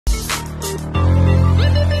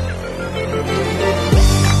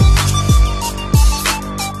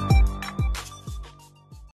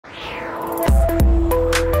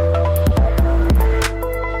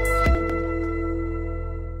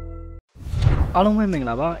အားလုံးပဲမင်္ဂ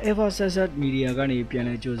လာပါ Ever Set Media ကနေပြန်လ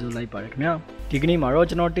ည်ကြိုဆိုလိုက်ပါရခင်ဗျာဒီကနေ့မှာတော့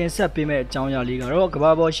ကျွန်တော်တင်ဆက်ပေးမယ့်အကြောင်းအရာလေးကတော့ကမ္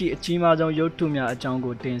ဘာပေါ်ရှိအကြီးမားဆုံးရုပ်ထုများအကြော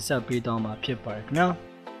င်းကိုတင်ဆက်ပေးသွားမှာဖြစ်ပါတယ်ခင်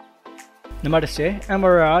ဗျာနံပါတ်10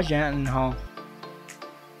 Emperor ရန်အန်ဟောင်း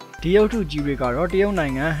ဒီရုပ်ထုကြီးတွေကတော့တရုတ်နို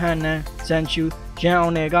င်ငံဟန်နန်ဇန်ချူရန်အော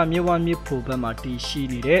င်နယ်ကမြစ်ဝမြစ်ဖိုဘက်မှာတည်ရှိ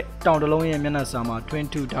နေတဲ့တောင်တလုံးရဲ့မျက်နှာစာမှာထွ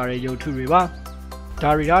င်းထူထားတဲ့ရုပ်ထုတွေပါ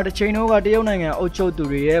ဒါရီဟာတစ်ချိန်လုံးကတရုတ်နိုင်ငံအုပ်ချုပ်သူ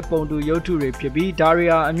တွေရဲ့ပုံတူရုပ်ထုတွေဖြစ်ပြီးဒါရီ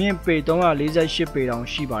ဟာအမြင့်ပေ348ပေ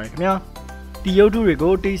တောင်ရှိပါတယ်ခင်ဗျာဒီရုပ်ထုတွေ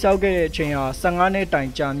ကိုတိစောက်ခဲ့တဲ့အချိန်ဟာ15နှစ်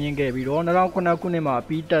တိုင်ကြာမြင့်ခဲ့ပြီးတော့2009ခုနှစ်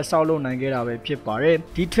မှာပြီးတက်ဆောက်လုပ်နိုင်ခဲ့တာပဲဖြစ်ပါတယ်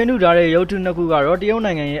ဒီထွင်းထူထားတဲ့ရုပ်ထုနှစ်ခုကတော့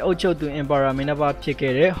တရုတ်နိုင်ငံရဲ့အုပ်ချုပ်သူ Emperor မင်းတစ်ပါးဖြစ်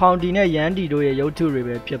ခဲ့တဲ့ဟောင်ဒီနဲ့ယန်ဒီတို့ရဲ့ရုပ်ထု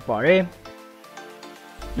တွေပဲဖြစ်ပါတယ်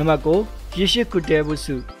နံပါတ်9ရေ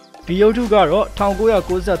ရှိခုတဲဘုစုဒီရုပ်ထုကတော့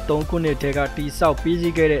1993ခုနှစ်တည်းကတိစောက်ပြီး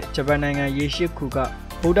စီးခဲ့တဲ့ဂျပန်နိုင်ငံရေရှိခု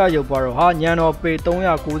ကဗုဒ္ဓရုပ်ပွားတော်ဟာညံတော်ပေ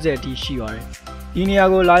390အထိရှိပါ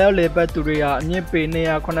တယ်ဒီနေရာကိုလာရောက်လေပတ်သူတွေဟာအမြင့်ပေ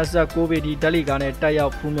289ပေထိဓာတ်လီကားနဲ့တက်ရော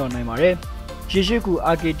က်ဖူးမြော်နိုင်ပါတယ်ရေ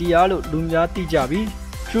ရှိခုအာကေတီယာလို့လူများသိကြပြီး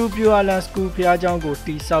True Pure Land School ဖျားကျောင်းကို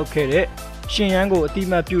တိစောက်ခဲ့တဲ့ရှင်ယန်းကို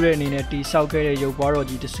အတိမတ်ပြုတဲ့အနေနဲ့တိစောက်ခဲ့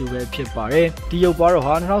တဲ့ရုပ်ပွားတော်ကြီးတစုပဲဖြစ်ပါ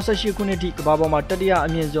တယ်ဒီရုပ်ပွားတော်ဟာ2018ခုနှစ်ထိကမ္ဘာပေါ်မှာတတိယ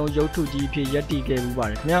အမြင့်ဆုံးရုပ်ထုကြီးဖြစ်ရပ်တည်ခဲ့မှုပါ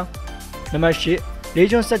တယ်ခင်ဗျာနံပါတ်8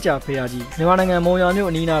လေးကျွန်းစက်ကြဖရာကြီးမြန်မာနိုင်ငံမုံရွာ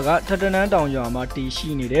မြို့အနီးနားကထထနန်းတောင်ရွာမှာတည်ရှိ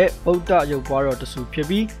နေတဲ့ဗုဒ္ဓရုပ်ပွားတော်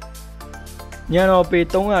တစုဖြစ်ပြီးညံတော်ပေ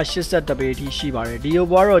382ပေအထိရှိပါ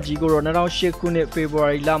တယ်ဒီရုပ်ပွားတော်ကြီးကိုတော့2008ခုနှစ်ဖေဖော်ဝါ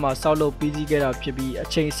ရီလမှာဆောက်လုပ်ပြီးစီးခဲ့တာဖြစ်ပြီးအ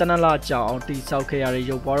ချိန်12လကြာအောင်တည်ဆောက်ခဲ့ရတဲ့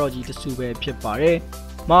ရုပ်ပွားတော်ကြီးတစုပဲဖြစ်ပါတယ်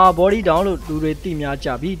မာဘော်ဒီတောင်လို့လူတွေသိများကြ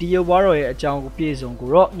ပြီးဒီရုပ်ပွားတော်ရဲ့အကြောင်းကိုပြည့်စုံ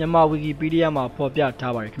ကိုတော့မြန်မာဝီကီပီးဒီးယား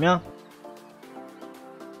မှာဖော်ပြထားပါတယ်ခင်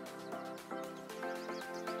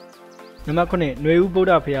ဗျာနံပါတ်9ຫນွေဦးဗုဒ္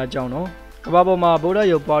ဓဖရာကျောင်းတော်ကမ္ဘာပေါ်မှာဗုဒ္ဓ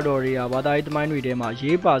ရုပ်ပွားတော်တွေဟာဘာသာရေးသမိုင်းတွေထဲ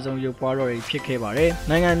မှာရေးပါဆုံးရုပ်ပွားတော်တွေဖြစ်ခဲ့ပါ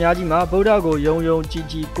တယ်နိုင်ငံများကြီးမှာဗုဒ္ဓကိုယုံ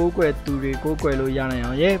ယုံကြည်ကြည်ကိုးကွယ်သူတွေကိုးကွယ်လို့ရနိုင်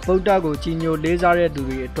အောင်ရဲ့ဗုဒ္ဓကိုကြီးညိုလေးစားတဲ့သူ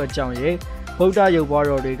တွေအတွက်ကြောင့်ရဲ့ဗုဒ္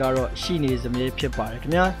ဓရုပ်ပွားတော်တွေကတော့ရှိနေစမြဲဖြစ်ပါတယ်ခ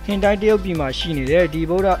င်ဗျာဟင်တိုင်းတရုတ်ပြည်မှာရှိနေတဲ့ဒီ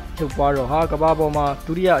ဗုဒ္ဓရုပ်ပွားတော်ဟာကမ္ဘာပေါ်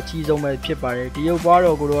မှာဒုတိယအကြီးဆုံးပဲဖြစ်ပါတယ်ဒီရုပ်ပွား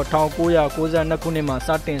တော်ကိုတော့1992ခုနှစ်မှာစ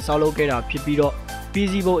တင်ဆောက်လုပ်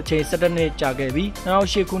ခဲ့တာဖြစ်ပြီးတော့ပြီးစီးဖို့အချိန်17နှစ်ကြာခဲ့ပြီး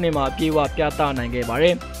2008ခုနှစ်မှာအပြည့်အဝပြသနိုင်ခဲ့ပါ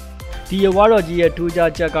တယ်ဒီရုပ်ပွားတော်ကြီးရဲ့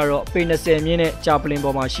ထူးခြားချက်ကတော့ပေ20မြင့်နဲ့ကြာပ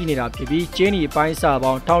လင်ပေါ်မှာရှိနေတာဖြစ်ပြီးကျင်းဒီအပို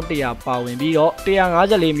င်းစာပေါင်း1100ပါဝင်ပြီးတော့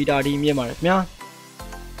154မီတာထိမြင့်ပါတယ်ခင်ဗျာ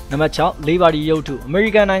နံပါတ်6လေဘာဒီရုပ်ထု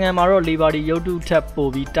အမေရိကန်နိုင်ငံမှာတော့လေဘာဒီရုပ်ထု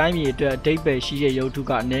ထပ်ပို့ပြီးတိုင်းပြည်အတွက်အဓိပ္ပာယ်ရှိ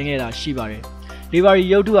တဲ့ရုပ်ထုကအနည်းငယ်တာရှိပါတယ်လေဘာဒီ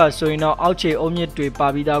ရုပ်ထုဟာဆိုရင်တော့အောက်ခြေအုံမြစ်တွေပါ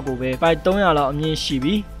ပြီးသားကိုပဲပိုက်300လောက်အမြင့်ရှိ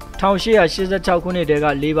ပြီး1886ခုနှစ်တည်း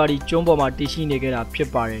ကလေဘာဒီကျွန်းပေါ်မှာတည်ရှိနေ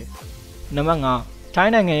ခဲ့တာဖြစ်ပါတယ်နံပါတ်5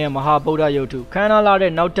ထိုင်းနိုင်ငံရဲ့မဟာဗုဒ္ဓရုပ်ထုခမ်း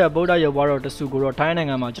နားလာတဲ့နောက်ထပ်ဗုဒ္ဓရုပ်ပွားတော်တစုကိုတော့ထိုင်းနိုင်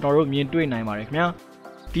ငံမှာကျွန်တော်တို့မြင်တွေ့နိုင်ပါတယ်ခင်ဗျာ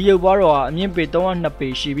ဒီရုပ်ပွားတော်ဟာအမြင့်ပေ302ပေ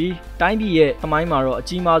ရှိပြီးတိုင်းပြည်ရဲ့သမိုင်းမှာတော့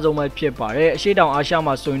အကြီးမားဆုံးပဲဖြစ်ပါတယ်အရှေ့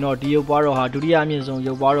တောင်အာရှမှာဆိုရင်တော့ဒီရုပ်ပွားတော်ဟာဒုတိယအမြ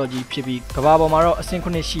င့်ဆုံးရုပ်ပွားတော်ကြီးဖြစ်ပြီးကမ္ဘာပေါ်မှာတော့အဆင့်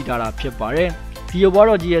9ရှိထားတာဖြစ်ပါ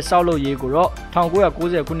တယ်ဒီရုပ်ပွားတော်ကြီးရဲ့ဆောက်လုပ်ရေးကိုတော့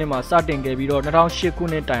1990ခုနှစ်မှာစတင်ခဲ့ပြီးတော့2008ခု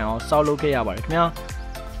နှစ်တိုင်အောင်ဆောက်လုပ်ခဲ့ရပါတယ်ခင်ဗျာ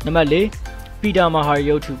နံပါတ်4ပီတာ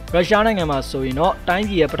မဟာရုပ်ထုရုရှားနိုင်ငံမှာဆိုရင်တော့တို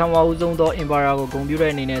င်းပြည်ရဲ့ပထမဦးဆုံးသောအင်ပါယာကိုဂုဏ်ပြုတဲ့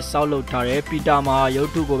အနေနဲ့ဆောက်လုပ်ထားတဲ့ပီတာမဟာရုပ်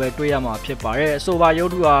ထုကိုပဲတွေ့ရမှာဖြစ်ပါတယ်အဆိုပါရု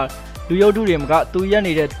ပ်ထုဟာလူရုပ်ထုတွေမှာသူ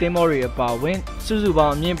ရက်နေတဲ့သင်းမောတွေအပါအဝင်စုစုပေါ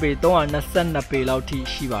င်းအမြင့်ပေ322ပေ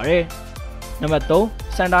လောက်ထိရှိပါတယ်နံပါတ်3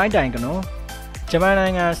စန်တိုင်းတိုင်ကနွန်ဂျပန်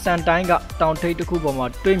နိုင်ငံစန်တိုင်းကတောင်ထိပ်တစ်ခုပေါ်မှာ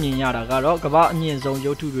တွေ့မြင်ရတာကတော့ကမ္ဘာအမြ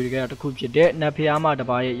င့်ဆုံးရုပ်ထုတွေကတစ်ခုဖြစ်တဲ့နတ်ဖျားမတစ်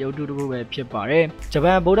ပါးရဲ့ရုပ်ထုတစ်ခုပဲဖြစ်ပါတယ်ဂျ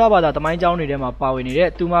ပန်ဗုဒ္ဓဘာသာသမိုင်းကျောင်းတွေထဲမှာပါဝင်နေတဲ့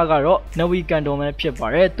သူမကတော့နဝီကန်တော်ပဲဖြစ်ပါ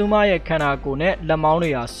တယ်သူမရဲ့ခန္ဓာကိုယ်နဲ့လက်မော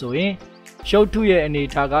င်းတွေဟာဆိုရင်ရုပ်ထုရဲ့အနေ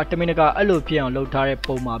ထားကတမင်တကာအဲ့လိုဖြစ်အောင်လုပ်ထားတဲ့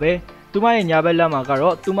ပုံမှာပဲသူမရဲ့ညာဘက်လက်မှာက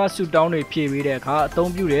တော့သူမဆူတောင်းတွေဖြည့်ပေးတဲ့အခါ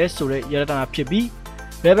အသုံးပြုတယ်ဆိုတဲ့ရ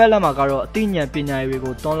တနာဖြစ်ပြီးဘဲဘက်လက်မှာကတော့အသိဉာဏ်ပညာရေး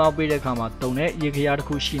တွေကိုတွန်းလောင်းပေးတဲ့အခါမှာတုံတဲ့ရေခရာ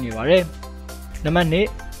တစ်ခုရှိနေပါတယ်နံပါတ်2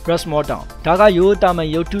 Rushmore Town ဒါကရိုးတာမန်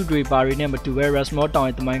ရုပ်ထုတွေပါတွေနဲ့မတူပဲ Rushmore Town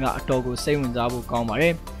ရဲ့သမိုင်းကအတော်ကိုစိတ်ဝင်စားဖို့ကောင်းပါတ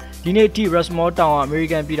ယ်ဒီနေ့အထိ Rushmore Town ကအမေရိ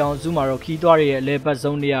ကန်ပြည်ထောင်စုမှာတော့ခီးသွွားတွေရဲ့အလဲ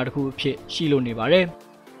ပတ်ဆုံးနေရာတစ်ခုအဖြစ်ရှိလို့နေပါ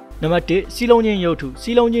တယ်နံပါတ်1စီလုံးချ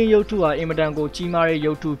င်းရုပ်ထုစီလုံးချင်းရုပ်ထုဟာအင်မတန်ကိုကြီးမားတဲ့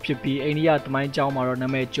ရုပ်ထုဖြစ်ပြီးအိန္ဒိယသမိုင်းကျောင်းမှာတော့နာ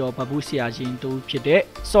မည်ကျော်ဗပုဆရာရှင်တူဖြစ်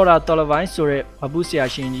တဲ့ဆော်ရာတော်လဗိုင်းဆိုတဲ့ဗပုဆရာ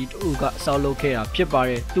ရှင်ကြီးတူကဆောက်လုပ်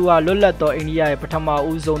ခဲ့တာဖြစ်ပါတယ်သူဟာလွတ်လပ်သောအိန္ဒိယရဲ့ပထ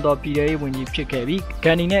မဦးဆုံးသောပြည်ထောင်ရေးဝန်ကြီးဖြစ်ခဲ့ပြီး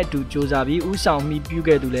ဂန္ဒီနဲ့အတူစ조사ပြီးဦးဆောင်မိပြု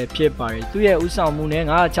ခဲ့သူလည်းဖြစ်ပါတယ်သူရဲ့ဦးဆောင်မှုနဲ့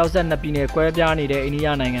962ပြည်နယ်ကွဲပြားနေတဲ့အိန္ဒိယ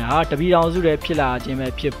နိုင်ငံဟာတပြည်ထောင်စုတည်းဖြစ်လာခြင်းပဲ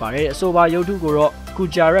ဖြစ်ပါတယ်အဆိုပါရုပ်ထုကိုတော့ကူ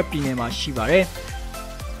ဂျာရက်ပြည်နယ်မှာရှိပါတယ်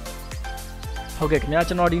ဟုတ်ကဲ့ခင်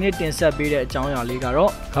ဗျာကျွန်တော်ဒီနေ့တင်ဆက်ပေးတဲ့အကြောင်းအရာလေးကတော့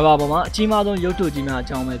ကမ္ဘာပေါ်မှာအကြီးမားဆုံးရုပ်ထုကြီးများ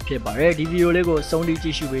အကြောင်းပဲဖြစ်ပါတယ်ဒီဗီဒီယိုလေးကို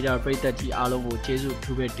အဆုံးထိကြည့်ရှုပေးကြတဲ့ပရိသတ်ကြီးအားလုံးကိုကျေးဇူး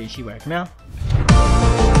အထူးပဲတင်ရှိပါတယ်ခင်ဗျာ